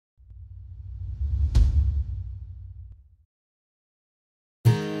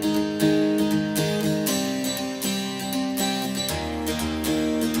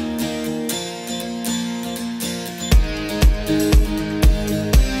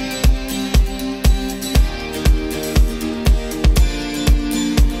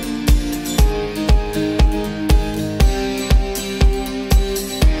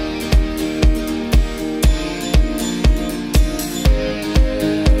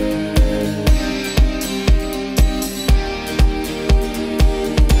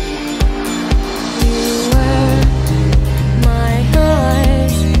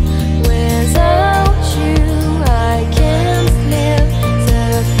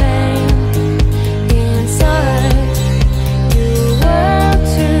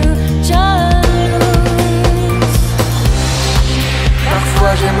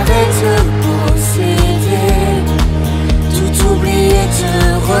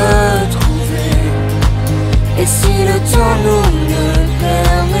temps nous le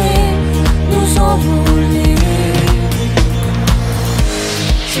permet, nous envoler.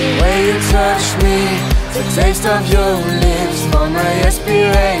 The way you touch me, the taste of your lips, for my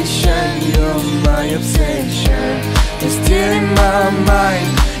aspiration, you're my obsession. You're still in my mind,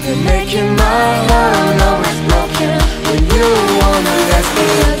 you're making my heart always broken. When you wanna let me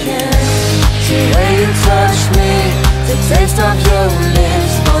again, the way you touch me, the taste of your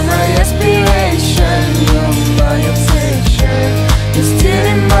lips, for my aspiration, you're my obsession. You're still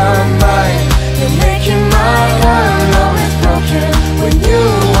in my mind, you're making my heart always broken. When you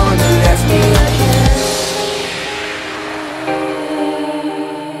wanna let me again.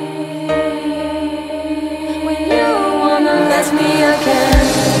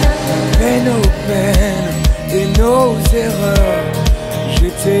 Mais nos peines et nos erreurs,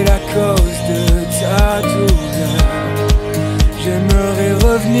 j'étais la cause de ta douleur. J'aimerais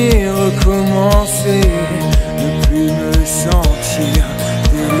revenir, recommencer, ne plus me sentir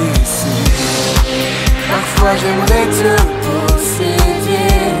délaissé. Parfois j'aimerais te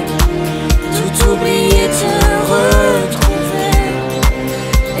posséder, tout oublier, te retrouver.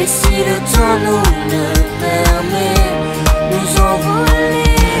 Et si le temps nous le permet, nous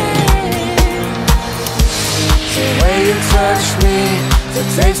envoler. The way you touch me, the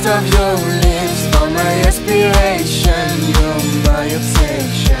taste of your lips, for my aspiration, you're my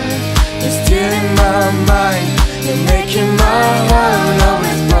obsession. You're still in my mind, you're making my heart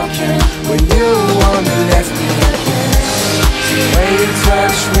always broken. When you wanna let me again. The way you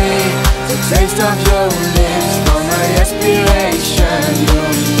touch me, the taste of your lips, for my aspiration,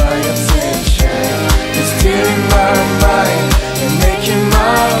 you're my obsession. You're still in my mind, you're making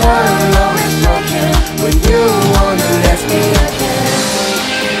my heart always broken. When you wanna let me again.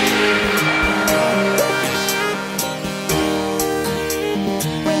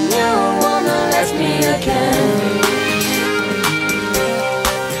 When you wanna let me again.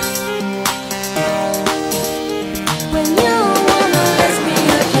 When you wanna let me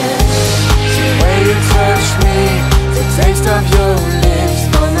again. The way you touch me, the taste of your lips,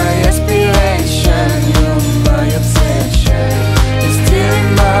 for my aspiration, you're my obsession. You're still in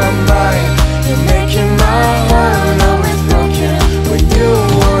my mind, you're making my heart always broken. When you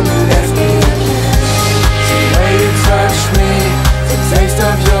wanna let me again. The way you touch me, the taste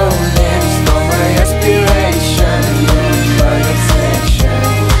of your lips, for my aspiration, you're my obsession.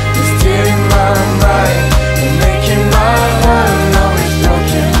 You're still in my mind, you're making my heart always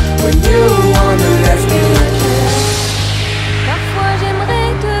broken. When you wanna let me again. Parfois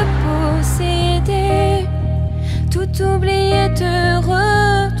j'aimerais te posséder, tout oublier, te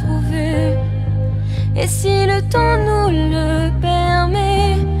retrouver. Et si le temps nous le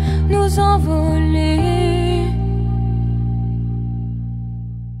permet, nous envoler.